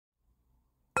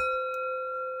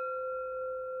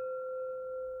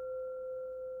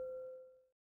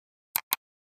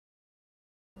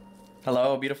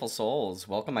Hello, beautiful souls.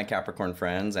 Welcome, my Capricorn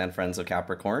friends and friends of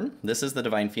Capricorn. This is the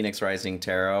Divine Phoenix Rising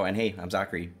Tarot, and hey, I'm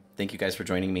Zachary. Thank you guys for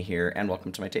joining me here, and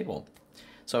welcome to my table.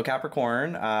 So,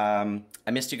 Capricorn, I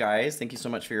missed you guys. Thank you so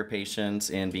much for your patience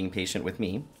in being patient with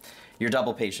me. Your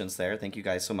double patience there. Thank you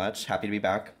guys so much. Happy to be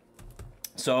back.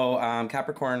 So,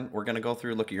 Capricorn, we're going to go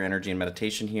through, look at your energy and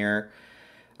meditation here.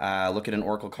 Look at an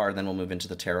oracle card, then we'll move into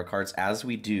the tarot cards. As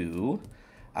we do,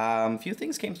 a few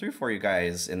things came through for you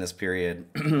guys in this period,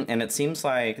 and it seems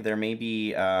like there may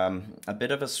be a bit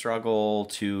of a struggle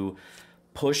to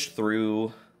push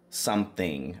through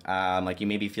something. Like you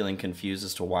may be feeling confused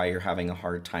as to why you're having a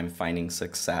hard time finding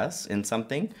success in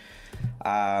something.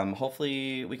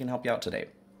 Hopefully we can help you out today.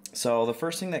 So the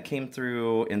first thing that came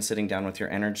through in sitting down with your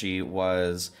energy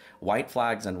was white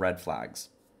flags and red flags.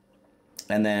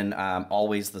 And then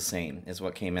always the same is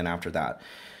what came in after that.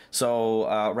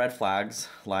 So red flags,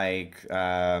 like,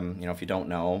 if you don't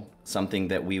know, something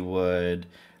that we would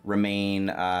remain,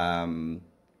 I don't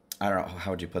know,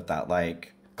 how would you put that?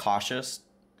 Like cautious,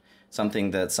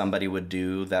 something that somebody would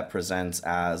do that presents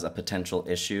as a potential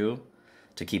issue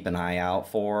to keep an eye out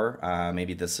for.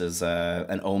 Maybe this is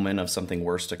an omen of something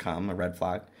worse to come, a red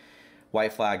flag.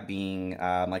 White flag being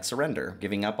like surrender,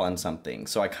 giving up on something.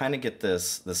 So I kind of get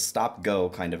this stop-go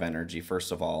kind of energy,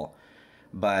 first of all.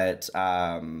 But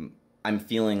I'm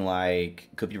feeling like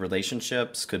could be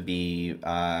relationships, could be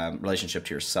relationship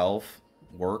to yourself,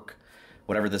 work,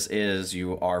 whatever this is,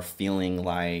 you are feeling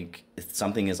like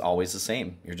something is always the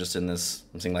same. You're just in this,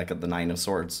 something like the Nine of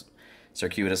Swords,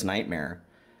 circuitous nightmare.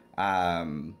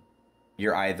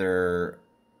 You're either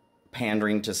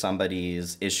pandering to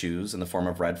somebody's issues in the form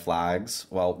of red flags,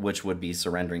 well, which would be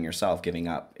surrendering yourself, giving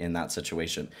up in that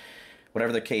situation.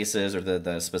 Whatever the case is or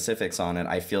the specifics on it,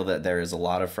 I feel that there is a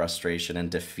lot of frustration and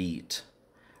defeat.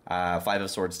 Five of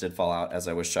Swords did fall out as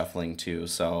I was shuffling too,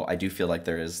 so I do feel like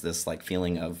there is this like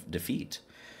feeling of defeat.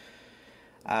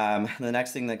 The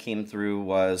next thing that came through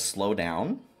was slow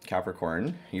down,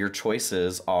 Capricorn. Your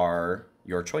choices are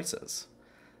your choices.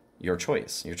 Your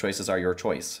choice. Your choices are your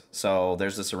choice. So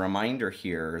there's this reminder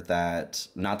here that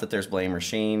not that there's blame or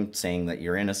shame, saying that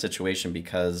you're in a situation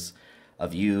because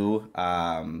of you.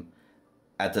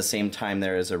 At the same time,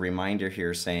 there is a reminder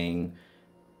here saying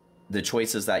the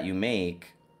choices that you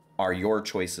make are your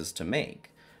choices to make.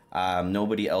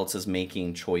 Nobody else is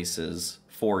making choices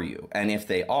for you. And if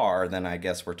they are, then I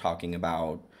guess we're talking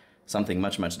about something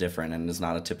much, much different and is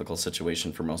not a typical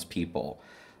situation for most people.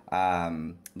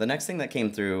 The next thing that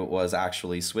came through was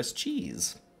actually Swiss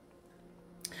cheese.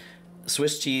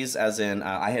 Swiss cheese as in,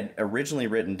 I had originally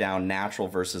written down natural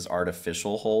versus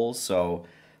artificial holes. So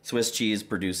Swiss cheese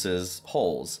produces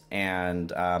holes,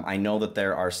 and I know that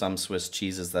there are some Swiss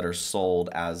cheeses that are sold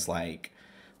as like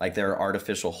there are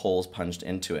artificial holes punched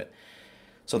into it.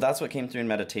 So that's what came through in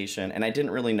meditation, and I didn't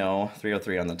really know,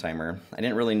 303 on the timer, I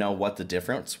didn't really know what the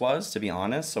difference was, to be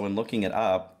honest. So in looking it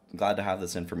up, I'm glad to have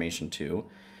this information too.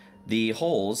 The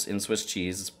holes in Swiss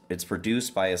cheese, it's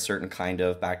produced by a certain kind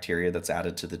of bacteria that's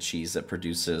added to the cheese that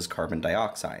produces carbon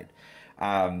dioxide.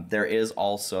 There is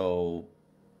also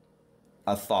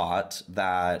a thought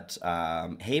that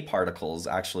hay particles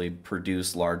actually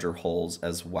produce larger holes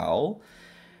as well.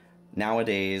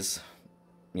 Nowadays,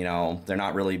 they're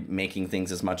not really making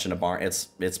things as much in a barn.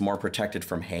 It's more protected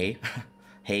from hay,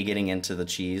 hay getting into the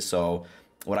cheese. So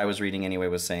what I was reading anyway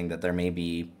was saying that there may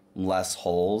be less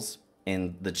holes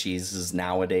in the cheeses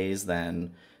nowadays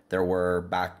than there were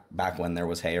back when there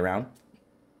was hay around.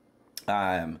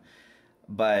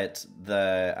 But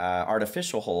the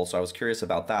artificial holes, so I was curious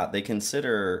about that. They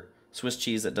consider Swiss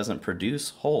cheese that doesn't produce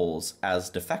holes as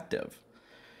defective.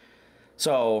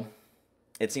 So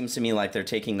it seems to me like they're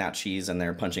taking that cheese and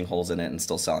they're punching holes in it and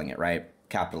still selling it, right?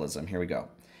 Capitalism, here we go.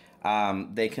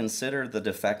 They consider the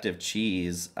defective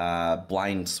cheese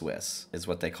blind Swiss is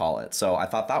what they call it. So I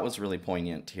thought that was really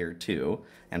poignant here too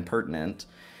and pertinent.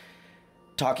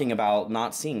 Talking about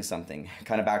not seeing something,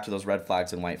 kind of back to those red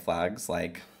flags and white flags,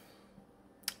 like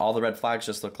all the red flags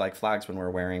just look like flags when we're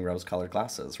wearing rose-colored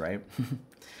glasses, right?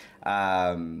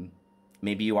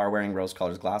 Maybe you are wearing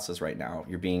rose-colored glasses right now.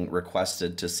 You're being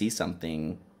requested to see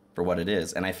something for what it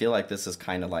is. And I feel like this is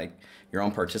kind of like your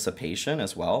own participation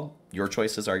as well. Your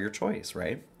choices are your choice,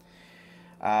 right?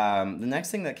 The next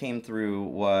thing that came through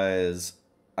was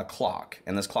a clock,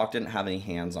 and this clock didn't have any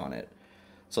hands on it.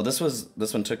 So this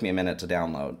one took me a minute to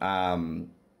download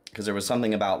because there was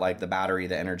something about like the battery,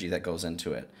 the energy that goes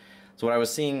into it. So what I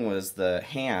was seeing was the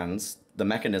hands, the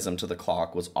mechanism to the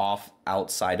clock was off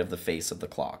outside of the face of the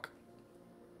clock.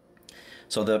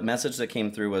 So the message that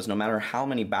came through was no matter how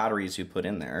many batteries you put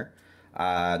in there,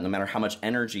 no matter how much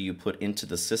energy you put into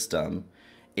the system,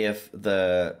 if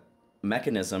the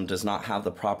mechanism does not have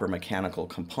the proper mechanical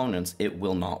components, it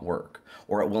will not work,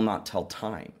 or it will not tell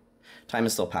time. Time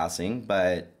is still passing,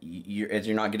 but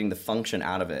you're not getting the function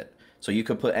out of it. So you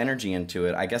could put energy into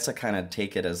it. I guess I kind of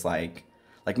take it as like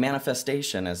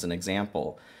manifestation as an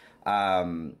example.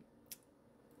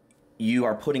 You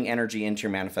are putting energy into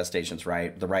your manifestations,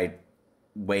 right? The right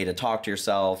way to talk to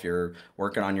yourself. You're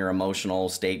working on your emotional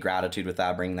state, gratitude with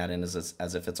that, bringing that in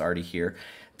as if it's already here.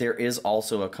 There is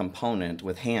also a component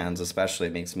with hands, especially,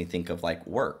 it makes me think of like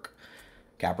work,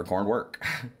 Capricorn work.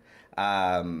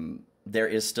 There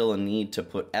is still a need to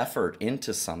put effort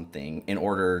into something in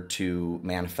order to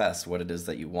manifest what it is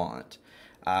that you want.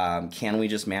 Can we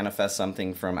just manifest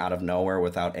something from out of nowhere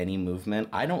without any movement?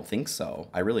 I don't think so.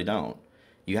 I really don't.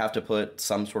 You have to put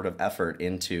some sort of effort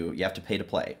into, you have to pay to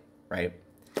play, right?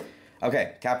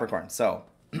 Okay, Capricorn. So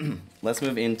let's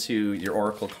move into your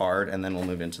oracle card, and then we'll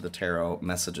move into the tarot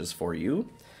messages for you.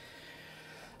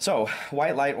 So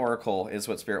white light oracle is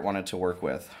what Spirit wanted to work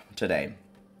with today.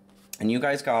 And you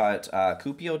guys got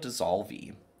Cupio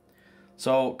Dissolvi.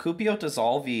 So Cupio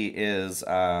Dissolvi is,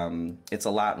 it's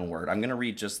a Latin word. I'm going to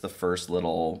read just the first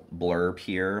little blurb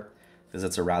here because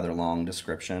it's a rather long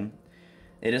description.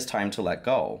 It is time to let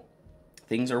go.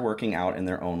 Things are working out in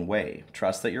their own way.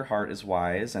 Trust that your heart is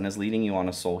wise and is leading you on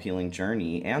a soul healing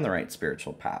journey and the right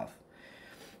spiritual path.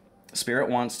 Spirit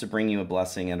wants to bring you a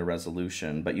blessing and a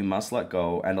resolution, but you must let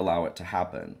go and allow it to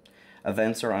happen.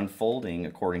 Events are unfolding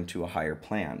according to a higher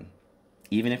plan.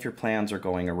 Even if your plans are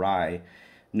going awry,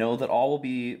 know that all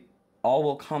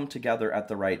will come together at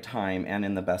the right time and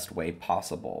in the best way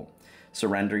possible.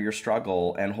 Surrender your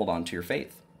struggle and hold on to your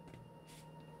faith.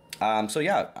 So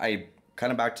yeah, I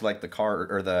kind of back to like the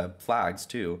card or the flags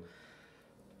too.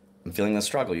 I'm feeling the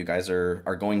struggle. You guys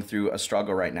are going through a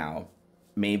struggle right now.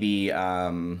 Maybe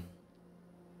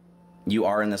you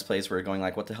are in this place where you're going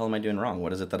like, what the hell am I doing wrong?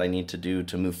 What is it that I need to do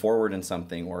to move forward in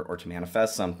something or to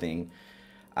manifest something?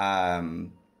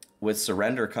 With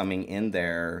surrender coming in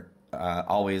there,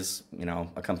 always, you know,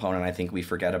 a component I think we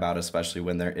forget about, especially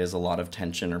when there is a lot of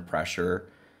tension or pressure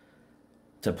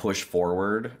to push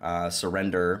forward.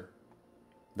 Surrender,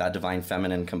 that divine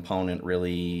feminine component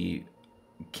really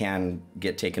can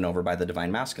get taken over by the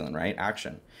divine masculine, right?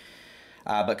 Action.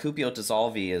 But Cupio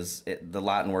Dissolvi is the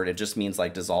Latin word. It just means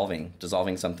like dissolving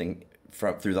something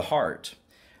through the heart.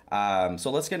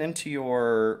 So let's get into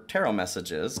your tarot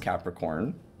messages,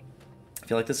 Capricorn. I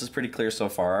feel like this is pretty clear so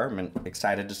far. I'm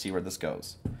excited to see where this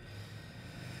goes.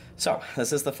 So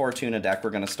this is the Fortuna deck we're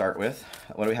going to start with.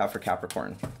 What do we have for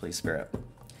Capricorn, please, Spirit?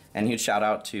 And huge shout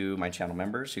out to my channel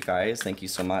members, you guys. Thank you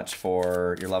so much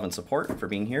for your love and support, for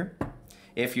being here.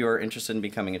 If you're interested in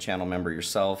becoming a channel member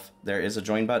yourself, there is a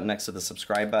join button next to the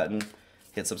subscribe button.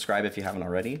 Hit subscribe if you haven't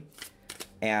already.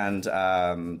 And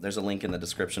there's a link in the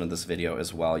description of this video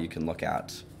as well you can look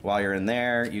at. While you're in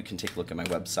there, you can take a look at my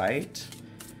website.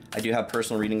 I do have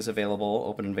personal readings available,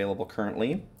 open and available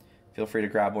currently. Feel free to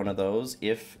grab one of those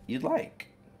if you'd like.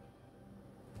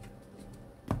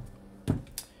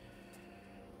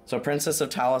 So Princess of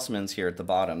Talismans here at the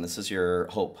bottom. This is your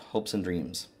hopes and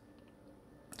dreams.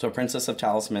 So Princess of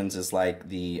Talismans is like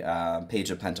the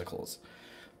Page of Pentacles.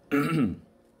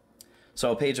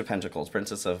 So Page of Pentacles,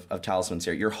 Princess of Talismans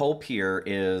here. Your hope here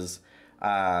is,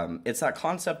 it's that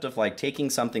concept of like taking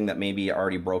something that may be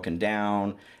already broken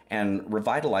down and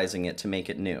revitalizing it to make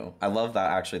it new. I love that,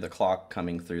 actually, the clock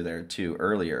coming through there too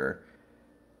earlier.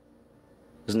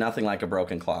 There's nothing like a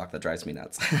broken clock that drives me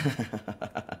nuts.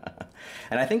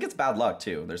 And I think it's bad luck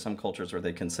too. There's some cultures where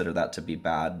they consider that to be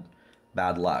bad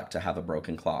luck to have a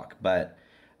broken clock. But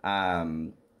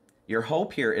your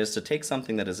hope here is to take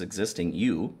something that is existing,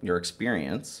 your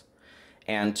experience,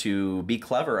 and to be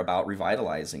clever about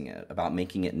revitalizing it, about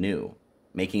making it new,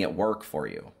 making it work for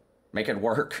you. Make it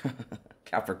work,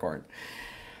 Capricorn.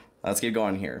 Let's get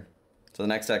going here. So the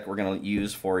next deck we're going to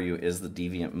use for you is the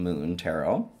Deviant Moon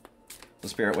Tarot. So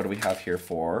Spirit, what do we have here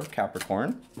for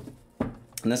Capricorn?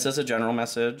 And this is a general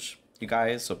message, you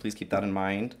guys, so please keep that in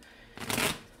mind.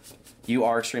 You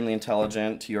are extremely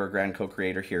intelligent. You're a grand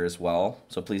co-creator here as well.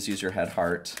 So please use your head,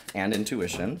 heart, and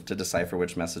intuition to decipher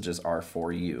which messages are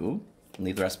for you. And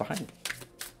leave the rest behind.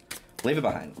 Leave it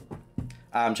behind.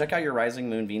 Check out your rising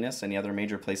moon, Venus, and the other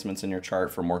major placements in your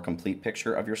chart for a more complete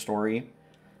picture of your story.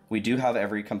 We do have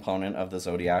every component of the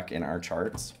zodiac in our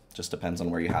charts. Just depends on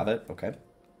where you have it, okay?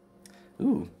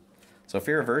 Ooh, so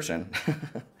fear aversion.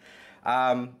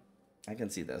 I can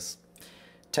see this.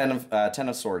 Ten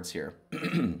of Swords here.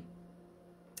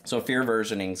 So fear,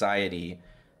 aversion, anxiety.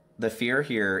 The fear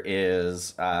here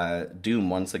is doom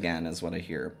once again is what I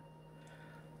hear.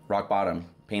 Rock bottom,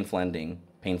 painful ending,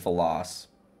 painful loss.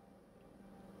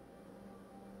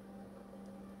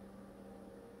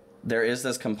 There is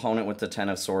this component with the Ten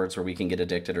of Swords where we can get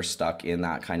addicted or stuck in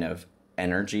that kind of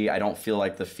energy. I don't feel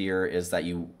like the fear is that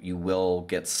you will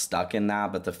get stuck in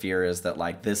that, but the fear is that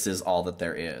like this is all that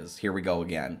there is. Here we go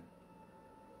again.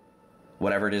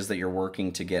 Whatever it is that you're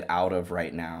working to get out of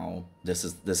right now, this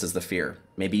is the fear.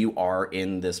 Maybe you are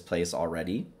in this place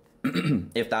already.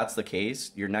 If that's the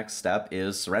case, your next step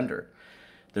is surrender.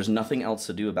 There's nothing else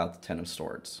to do about the Ten of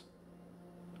Swords.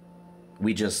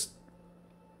 We just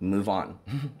move on.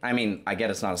 I mean, I get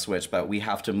it's not a switch, but we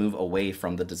have to move away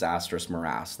from the disastrous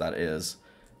morass that is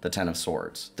the Ten of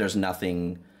Swords. There's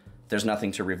nothing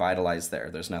to revitalize there.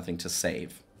 There's nothing to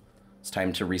save. It's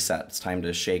time to reset. It's time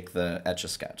to shake the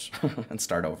Etch-a-Sketch and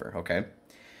start over, okay?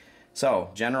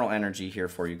 So, general energy here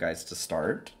for you guys to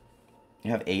start.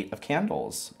 You have 8 of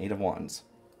Candles, 8 of Wands.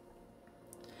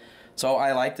 So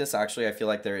I like this, actually. I feel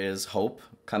like there is hope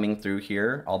coming through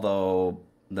here, although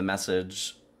the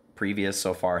message previous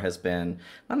so far has been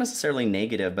not necessarily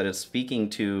negative, but it's speaking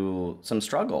to some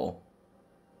struggle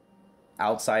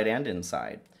outside and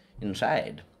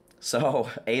inside. So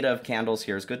 8 of Candles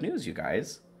here is good news, you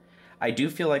guys. I do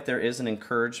feel like there is an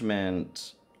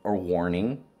encouragement or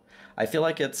warning. I feel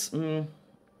like it's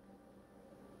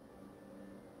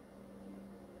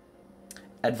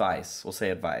advice. We'll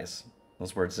say advice.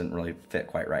 Those words didn't really fit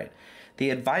quite right. The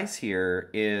advice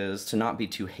here is to not be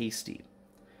too hasty.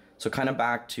 So kind of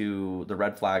back to the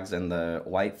red flags and the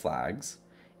white flags.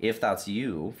 If that's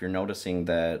you, if you're noticing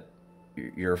that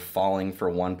you're falling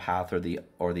for one path or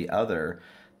the other,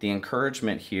 the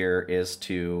encouragement here is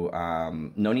to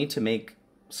no need to make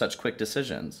such quick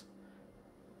decisions.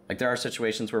 Like there are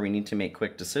situations where we need to make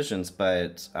quick decisions,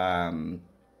 but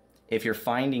if you're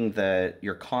finding that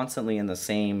you're constantly in the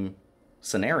same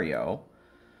scenario,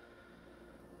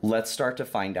 let's start to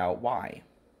find out why.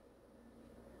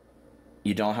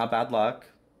 You don't have bad luck.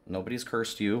 Nobody's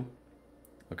cursed you.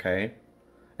 Okay?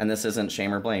 And this isn't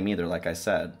shame or blame either, like I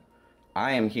said.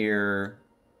 I am here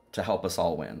to help us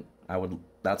all win.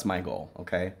 That's my goal,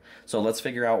 okay? So let's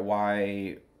figure out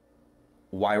why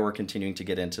we're continuing to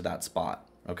get into that spot,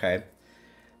 okay?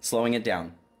 Slowing it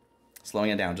down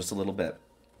just a little bit.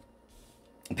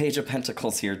 Page of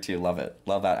Pentacles here too, love it.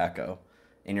 Love that echo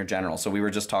in your general. So we were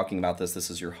just talking about this.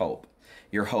 This is your hope.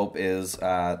 Your hope is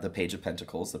the Page of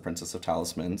Pentacles, the Princess of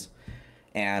Talismans,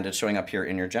 and it's showing up here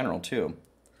in your general too.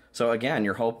 So again,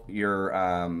 your hope,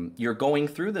 you're going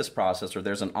through this process, or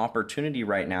there's an opportunity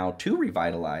right now to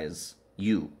revitalize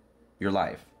your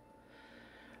life.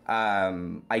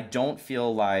 I don't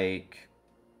feel like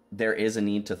there is a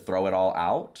need to throw it all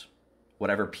out.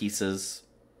 Whatever pieces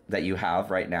that you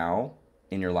have right now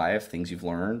in your life, things you've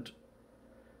learned,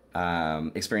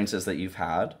 experiences that you've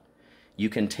had, you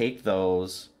can take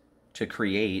those to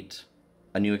create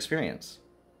a new experience.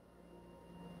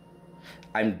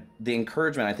 The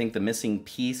encouragement, I think the missing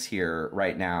piece here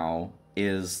right now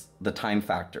is the time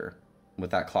factor with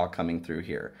that clock coming through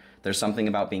here. There's something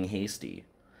about being hasty.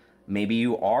 Maybe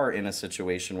you are in a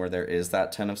situation where there is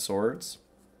that Ten of Swords,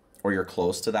 or you're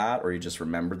close to that, or you just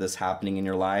remember this happening in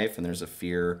your life and there's a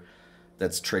fear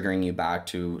that's triggering you back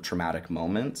to traumatic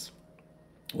moments.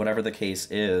 Whatever the case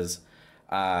is,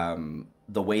 the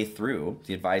way through,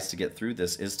 the advice to get through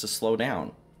this is to slow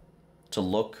down, to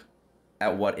look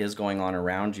at what is going on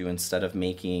around you instead of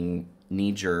making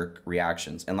knee-jerk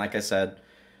reactions. And like I said,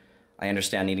 I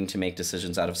understand needing to make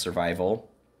decisions out of survival.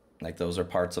 Like those are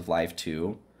parts of life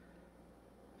too.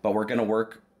 But we're going to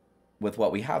work with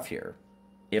what we have here.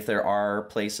 If there are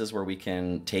places where we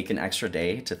can take an extra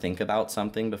day to think about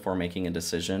something before making a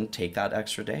decision, take that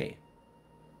extra day.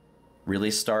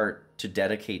 Really start to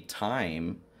dedicate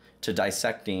time to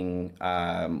dissecting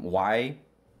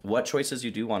what choices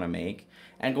you do want to make,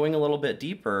 and going a little bit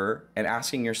deeper and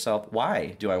asking yourself,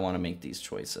 why do I want to make these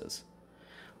choices?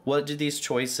 What do these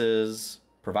choices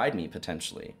provide me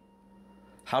potentially?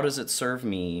 How does it serve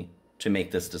me to make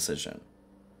this decision?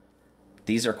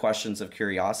 These are questions of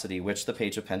curiosity, which the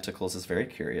Page of Pentacles is very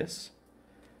curious,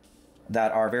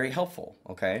 that are very helpful,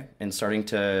 okay, in starting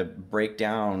to break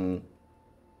down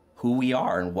who we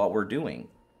are and what we're doing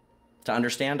to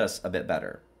understand us a bit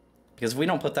better. Because if we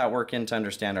don't put that work in to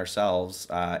understand ourselves,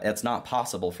 it's not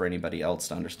possible for anybody else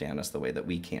to understand us the way that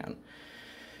we can.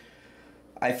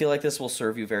 I feel like this will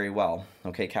serve you very well,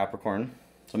 okay, Capricorn?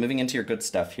 So moving into your good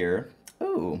stuff here.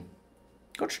 Ooh,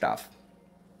 good stuff.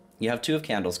 You have 2 of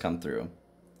Candles come through.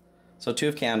 So 2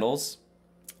 of Candles,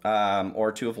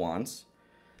 or 2 of Wands.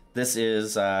 This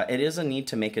is, it is a need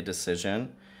to make a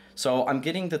decision. So I'm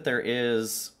getting that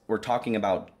we're talking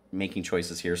about making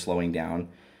choices here, slowing down.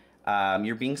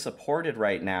 You're being supported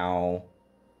right now.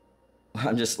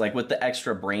 I'm just like with the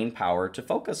extra brain power to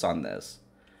focus on this.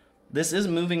 This is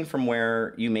moving from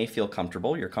where you may feel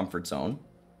comfortable, your comfort zone,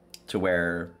 to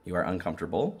where you are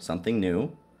uncomfortable, something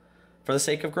new, for the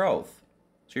sake of growth.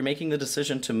 So you're making the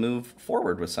decision to move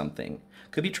forward with something.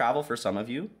 Could be travel for some of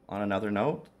you, on another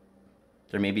note.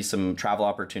 There may be some travel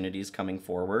opportunities coming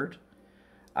forward.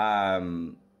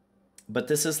 But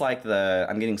this is like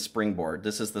I'm getting springboard.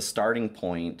 This is the starting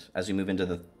point as you move into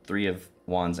the Three of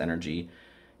Wands energy.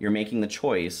 You're making the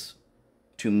choice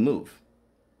to move,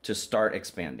 to start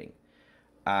expanding.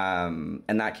 And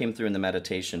that came through in the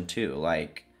meditation too.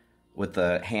 Like with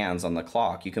the hands on the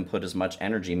clock, you can put as much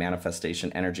energy,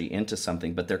 manifestation energy into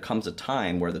something, but there comes a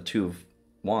time where the Two of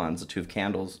Wands, the Two of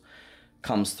Candles,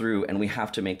 comes through and we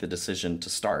have to make the decision to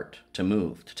start, to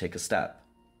move, to take a step.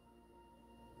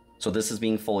 So this is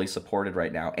being fully supported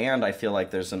right now. And I feel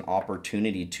like there's an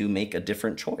opportunity to make a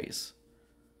different choice.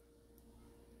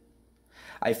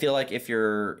 I feel like if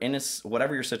you're in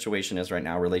whatever your situation is right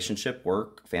now, relationship,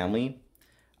 work, family,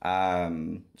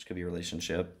 which could be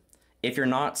relationship, if you're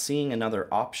not seeing another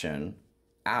option,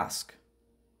 ask.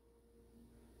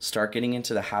 Start getting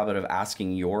into the habit of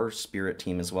asking your spirit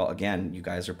team as well. Again, you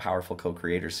guys are powerful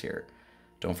co-creators here.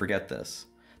 Don't forget this.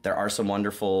 There are some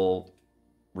wonderful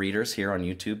readers here on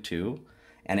YouTube too,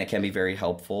 and it can be very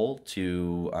helpful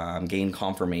to gain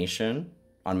confirmation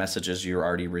on messages you're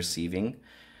already receiving.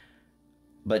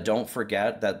 But don't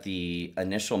forget that the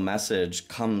initial message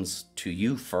comes to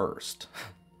you first.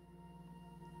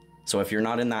 So if you're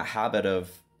not in that habit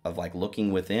of like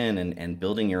looking within and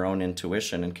building your own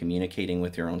intuition and communicating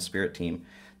with your own spirit team,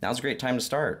 now's a great time to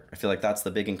start. I feel like that's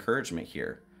the big encouragement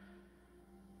here.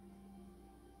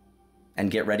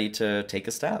 And get ready to take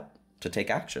a step, to take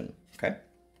action, okay?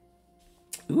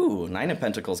 Ooh, Nine of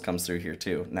Pentacles comes through here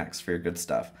too, next for your good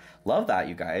stuff. Love that,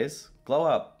 you guys. Glow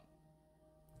up.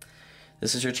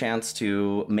 This is your chance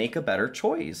to make a better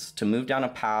choice, to move down a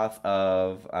path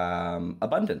of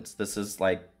abundance. This is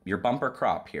like your bumper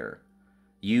crop here.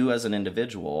 You as an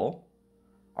individual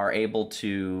are able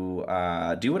to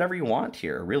do whatever you want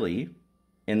here, really,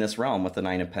 in this realm with the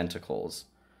Nine of Pentacles.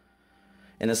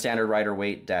 In the standard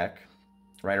Rider-Waite deck,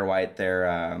 Rider-Waite,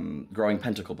 they're growing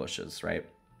pentacle bushes, right?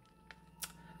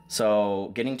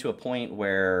 So getting to a point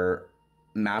where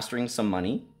mastering some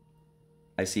money,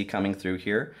 I see coming through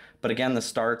here. But again, this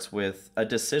starts with a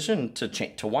decision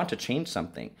to want to change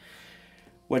something,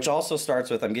 which also starts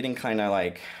with, I'm getting kind of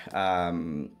like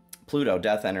Pluto,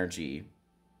 death energy.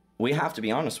 We have to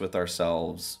be honest with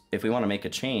ourselves. If we want to make a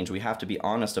change, we have to be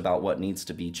honest about what needs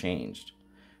to be changed,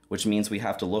 which means we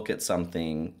have to look at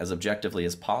something as objectively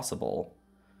as possible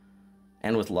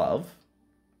and with love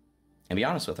and be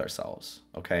honest with ourselves,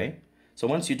 okay? So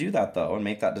once you do that though, and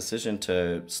make that decision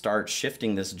to start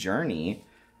shifting this journey,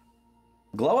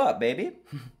 glow up, baby.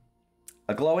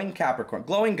 A glowing Capricorn,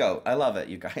 glowing goat. I love it,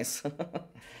 you guys.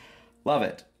 Love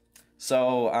it.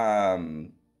 So,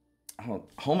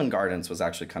 Home and Gardens was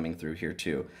actually coming through here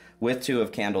too, with Two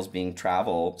of Candles being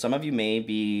travel. Some of you may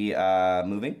be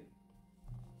moving,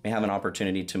 may have an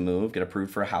opportunity to move, get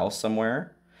approved for a house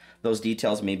somewhere. Those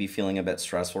details may be feeling a bit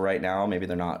stressful right now. Maybe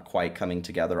they're not quite coming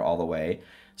together all the way.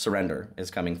 Surrender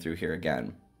is coming through here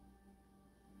again.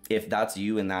 If that's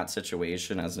you in that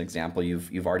situation, as an example,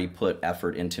 you've already put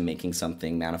effort into making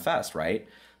something manifest, right?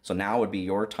 So now would be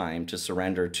your time to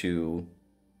surrender to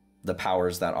the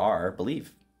powers that are.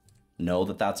 Believe. Know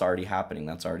that that's already happening.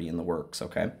 That's already in the works,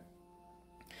 okay?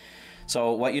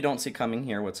 So what you don't see coming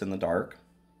here, what's in the dark,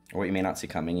 or what you may not see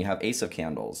coming, you have Ace of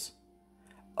Candles.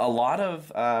 A lot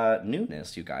of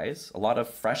newness, you guys. A lot of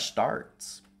fresh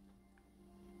starts.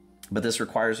 But this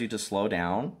requires you to slow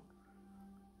down,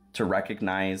 to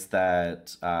recognize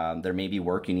that there may be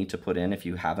work you need to put in if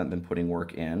you haven't been putting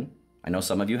work in. I know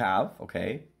some of you have,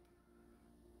 okay?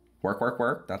 Work, work,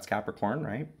 work. That's Capricorn,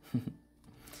 right?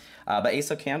 But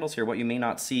Ace of Candles here, what you may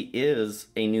not see is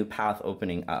a new path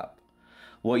opening up.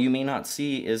 What you may not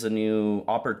see is a new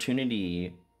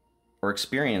opportunity or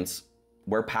experience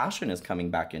where passion is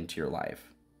coming back into your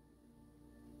life.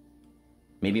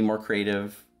 Maybe more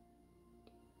creative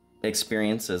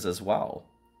experiences as well.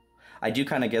 I do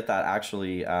kind of get that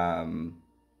actually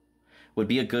would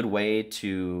be a good way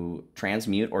to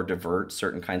transmute or divert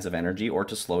certain kinds of energy, or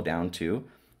to slow down too,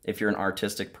 if you're an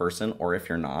artistic person or if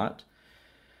you're not,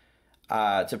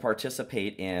 to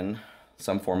participate in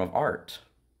some form of art,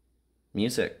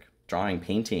 music, drawing,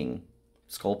 painting,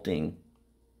 sculpting,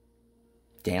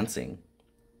 dancing.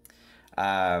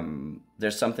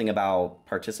 There's something about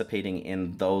participating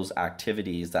in those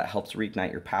activities that helps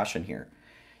reignite your passion here.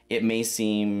 It may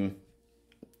seem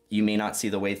you may not see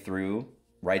the way through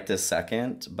right this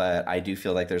second, but I do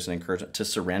feel like there's an encouragement to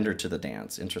surrender to the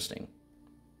dance. Interesting.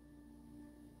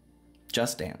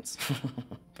 Just Dance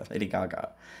by Lady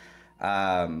Gaga.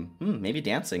 Maybe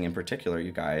dancing in particular,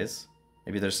 you guys.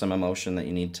 Maybe there's some emotion that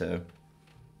you need to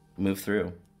move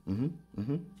through.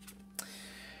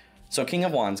 So King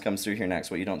of Wands comes through here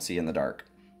next, what you don't see in the dark.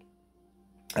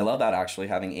 I love that, actually,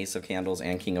 having Ace of Candles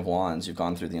and King of Wands. You've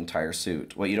gone through the entire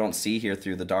suit. What you don't see here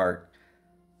through the dark,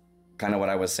 kind of what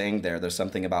I was saying there, there's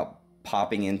something about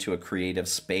popping into a creative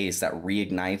space that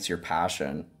reignites your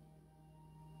passion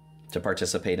to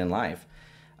participate in life,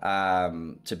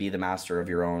 to be the master of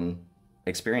your own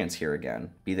experience here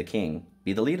again. Be the king,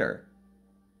 be the leader.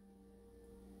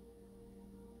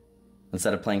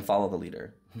 Instead of playing follow the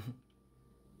leader.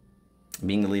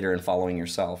 Being the leader and following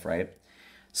yourself, right?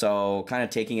 So kind of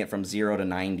taking it from 0 to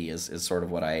 90 is sort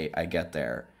of what I get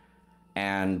there.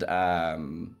 And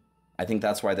I think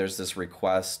that's why there's this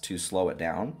request to slow it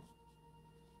down,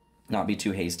 not be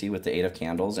too hasty with the 8 of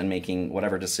Candles and making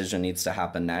whatever decision needs to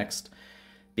happen next,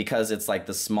 because it's like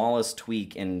the smallest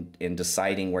tweak in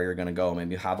deciding where you're going to go.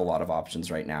 Maybe you have a lot of options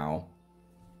right now,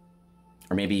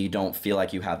 or maybe you don't feel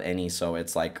like you have any, so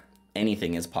it's like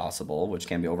anything is possible, which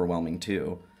can be overwhelming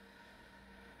too.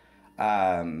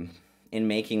 In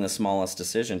making the smallest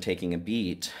decision, taking a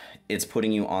beat, it's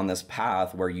putting you on this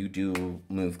path where you do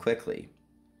move quickly.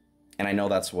 And I know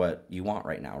that's what you want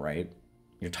right now, right?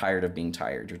 You're tired of being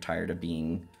tired. You're tired of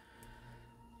being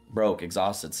broke,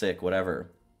 exhausted, sick, whatever.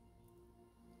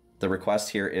 The request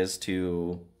here is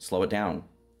to slow it down.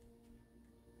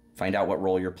 Find out what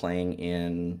role you're playing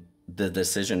in the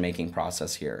decision-making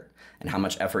process here and how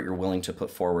much effort you're willing to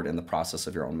put forward in the process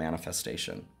of your own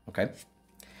manifestation, okay?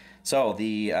 So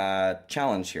the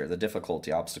challenge here, the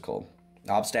difficulty, obstacle.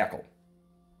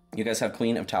 You guys have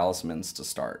Queen of Talismans to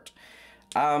start.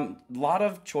 Lot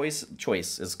of choice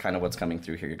is kind of what's coming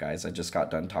through here, you guys. I just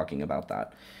got done talking about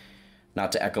that.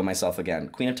 Not to echo myself again.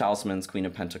 Queen of Talismans, Queen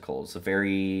of Pentacles, a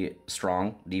very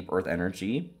strong, deep earth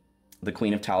energy. The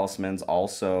Queen of Talismans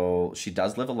also, she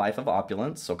does live a life of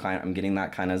opulence. So I'm getting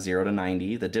that kind of 0 to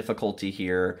 90. The difficulty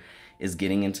here is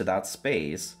getting into that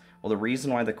space. Well, the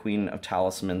reason why the Queen of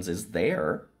Talismans is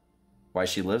there, why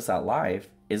she lives that life,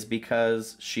 is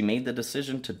because she made the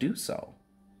decision to do so.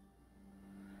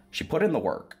 She put in the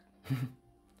work.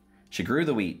 She grew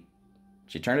the wheat.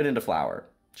 She turned it into flour.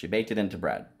 She baked it into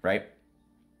bread, right?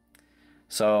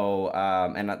 So,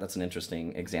 and that's an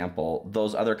interesting example.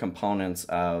 Those other components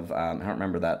of, I don't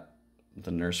remember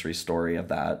the nursery story of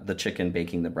that, the chicken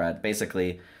baking the bread.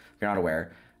 Basically, if you're not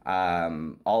aware,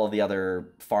 all of the other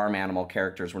farm animal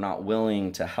characters were not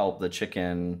willing to help the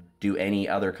chicken do any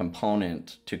other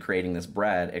component to creating this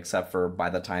bread, except for by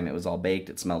the time it was all baked,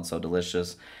 it smelled so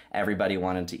delicious. Everybody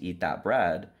wanted to eat that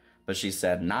bread, but she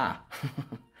said, nah,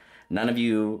 none of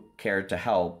you cared to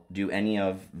help do any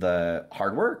of the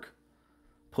hard work,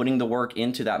 putting the work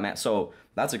into that. So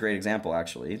that's a great example,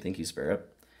 actually. Thank you, Spirit.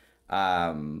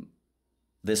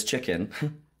 This chicken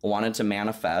wanted to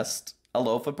manifest a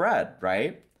loaf of bread,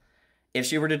 right? If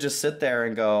she were to just sit there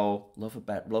and go, loaf of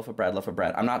bread, loaf of bread, loaf of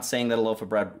bread. I'm not saying that a loaf of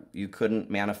bread, you couldn't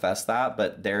manifest that,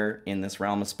 but there in this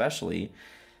realm especially,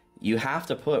 you have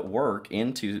to put work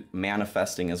into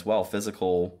manifesting as well,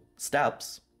 physical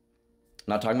steps.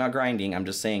 I'm not talking about grinding, I'm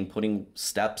just saying putting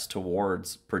steps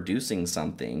towards producing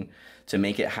something to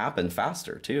make it happen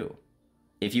faster too.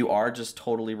 If you are just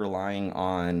totally relying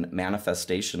on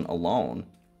manifestation alone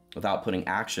without putting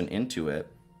action into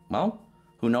it, well,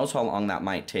 who knows how long that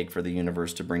might take for the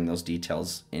universe to bring those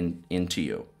details into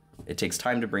you. It takes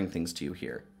time to bring things to you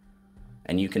here,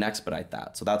 and you can expedite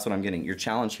that. So that's what I'm getting. Your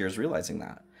challenge here is realizing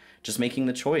that. Just making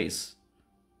the choice.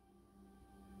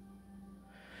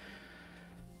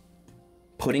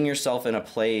 Putting yourself in a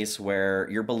place where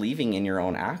you're believing in your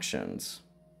own actions.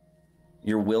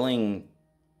 You're willing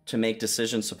to make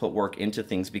decisions to put work into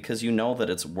things because you know that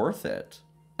it's worth it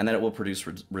and that it will produce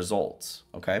results,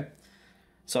 okay?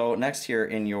 So next here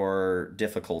in your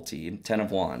difficulty, 10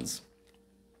 of Wands,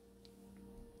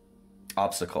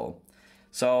 obstacle.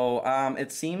 So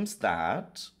it seems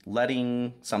that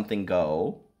letting something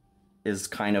go is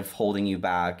kind of holding you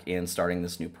back in starting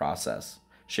this new process,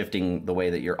 shifting the way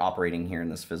that you're operating here in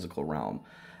this physical realm.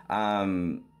 I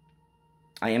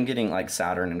am getting like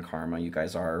Saturn and karma. You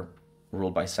guys are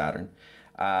ruled by Saturn.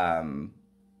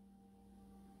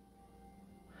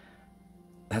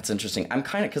 That's interesting. I'm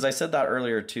kind of, because I said that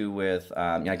earlier too with,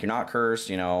 like, you're not cursed,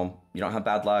 you know, you don't have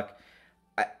bad luck.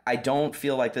 I don't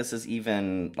feel like this is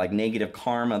even like negative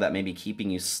karma that may be keeping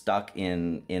you stuck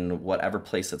in whatever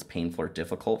place that's painful or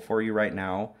difficult for you right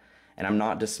now. And I'm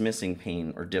not dismissing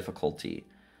pain or difficulty.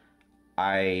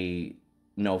 I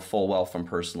know full well from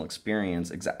personal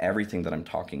experience everything that I'm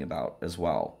talking about as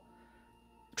well.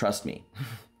 Trust me.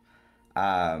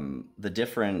 The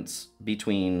difference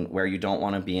between where you don't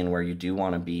want to be and where you do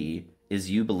want to be is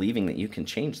you believing that you can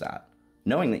change that,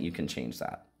 knowing that you can change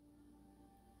that,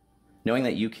 knowing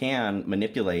that you can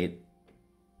manipulate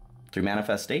through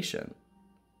manifestation.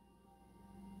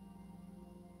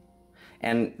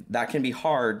 And that can be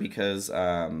hard because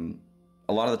a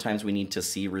lot of the times we need to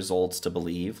see results to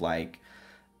believe. Like,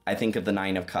 I think of the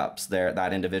Nine of Cups. There,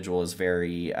 that individual is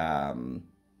very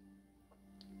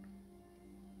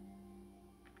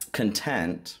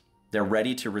content. They're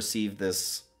ready to receive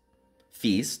this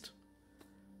feast,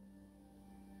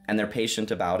 and they're patient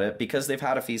about it because they've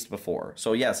had a feast before.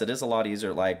 So yes, it is a lot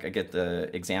easier. Like, I get the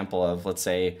example of, let's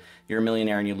say you're a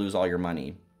millionaire and you lose all your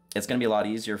money. It's going to be a lot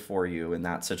easier for you in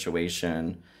that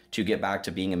situation to get back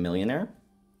to being a millionaire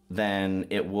than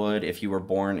it would if you were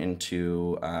born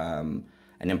into an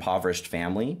impoverished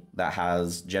family that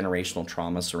has generational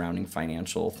trauma surrounding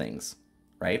financial things,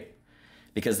 right?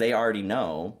 Because they already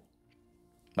know,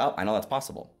 well, I know that's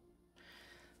possible.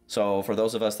 So for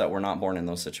those of us that were not born in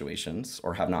those situations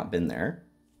or have not been there,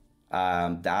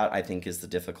 that I think is the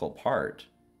difficult part.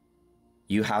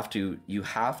 You have to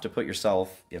put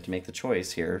yourself, you have to make the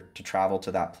choice here to travel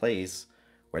to that place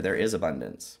where there is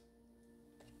abundance.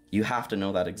 You have to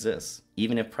know that exists,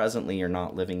 even if presently you're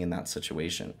not living in that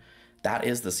situation. That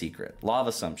is the secret. Law of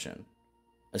assumption.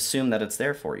 Assume that it's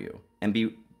there for you and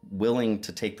be willing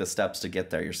to take the steps to get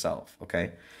there yourself,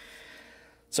 okay?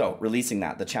 So releasing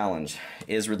that, the challenge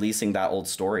is releasing that old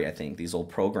story, I think, these old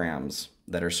programs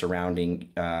that are surrounding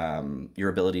your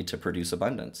ability to produce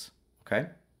abundance, okay?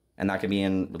 And that can be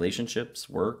in relationships,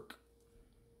 work,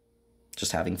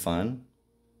 just having fun,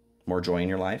 more joy in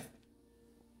your life.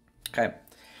 Okay,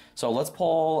 so let's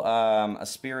pull an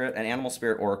animal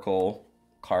spirit oracle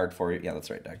card for you. Yeah, that's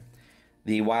right, Doug.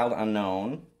 The Wild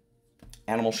Unknown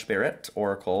Animal Spirit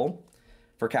Oracle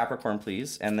for Capricorn,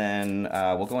 please. And then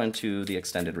we'll go into the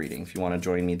extended reading. If you want to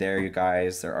join me there, you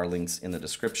guys, there are links in the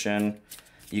description.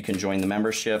 You can join the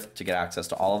membership to get access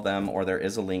to all of them, or there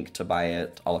is a link to buy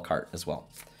it a la carte as well.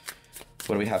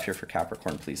 What do we have here for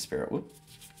Capricorn, please, Spirit? Whoop.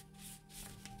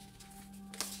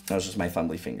 That was just my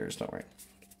fumbly fingers, don't worry.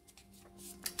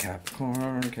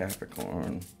 Capricorn,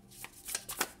 Capricorn.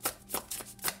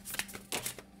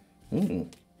 Ooh,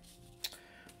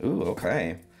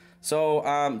 okay.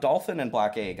 So Dolphin and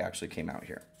Black Egg actually came out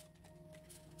here.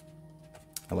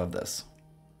 I love this.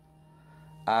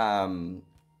 So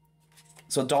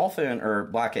Dolphin, or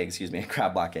Black Egg, excuse me, I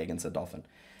grabbed Black Egg and said Dolphin.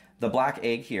 The black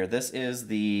egg here, this is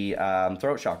the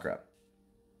throat chakra.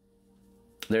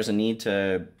 There's a need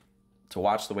to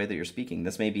watch the way that you're speaking.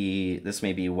 This may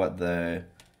be what the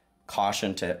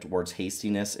caution towards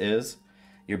hastiness is.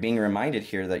 You're being reminded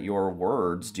here that your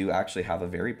words do actually have a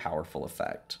very powerful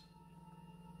effect.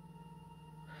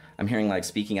 I'm hearing like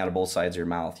speaking out of both sides of your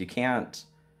mouth. You can't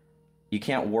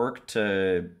work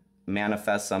to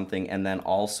manifest something and then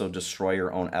also destroy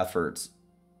your own efforts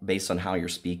based on how you're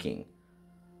speaking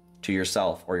to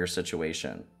yourself or your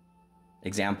situation.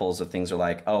 Examples of things are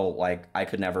like, oh, like I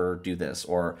could never do this,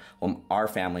 or well, our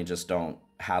family just don't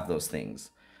have those things.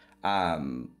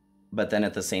 But then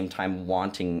at the same time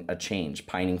wanting a change,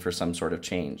 pining for some sort of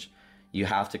change. You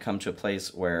have to come to a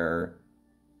place where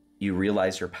you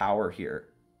realize your power here.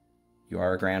 You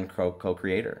are a grand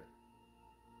co-creator.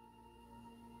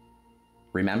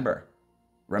 Remember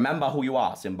who you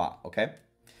are, Simba, okay?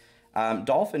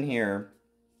 Dolphin here,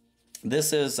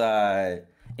 this is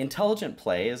intelligent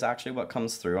play is actually what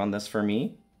comes through on this for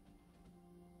me.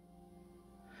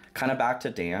 Kind of back to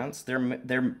dance.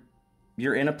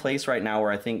 You're in a place right now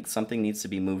where I think something needs to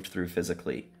be moved through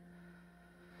physically.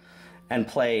 And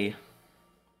play.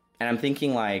 And I'm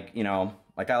thinking like, you know,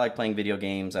 like I like playing video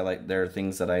games. There are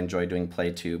things that I enjoy doing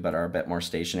play too, but are a bit more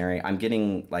stationary. I'm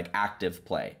getting like active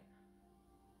play.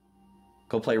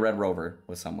 Go play Red Rover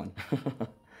with someone.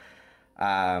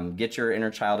 Get your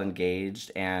inner child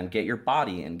engaged and get your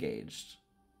body engaged.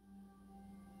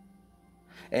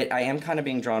 I am kind of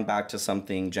being drawn back to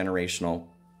something generational.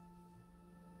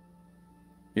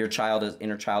 Your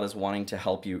inner child is wanting to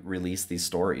help you release these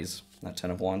stories. That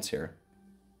 10 of Wands here.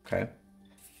 Okay.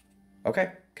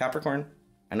 Okay, Capricorn.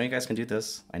 I know you guys can do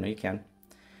this. I know you can.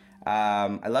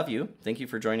 I love you. Thank you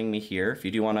for joining me here. If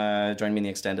you do want to join me in the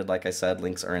extended, like I said,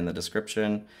 links are in the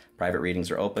description. Private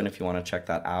readings are open if you want to check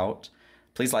that out.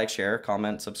 Please like, share,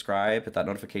 comment, subscribe, hit that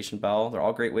notification bell. They're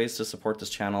all great ways to support this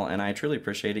channel, and I truly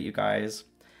appreciate it, you guys.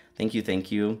 Thank you,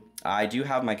 thank you. I do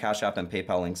have my Cash App and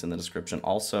PayPal links in the description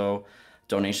also.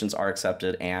 Donations are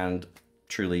accepted and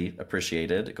truly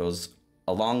appreciated. It goes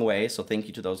a long way, so thank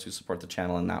you to those who support the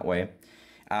channel in that way.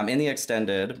 In the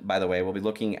extended, by the way, we'll be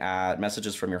looking at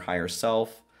messages from your higher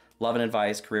self, love and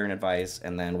advice, career and advice,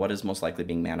 and then what is most likely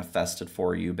being manifested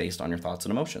for you based on your thoughts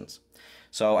and emotions.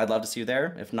 So I'd love to see you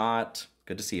there. If not,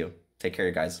 good to see you. Take care,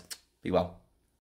 you guys. Be well.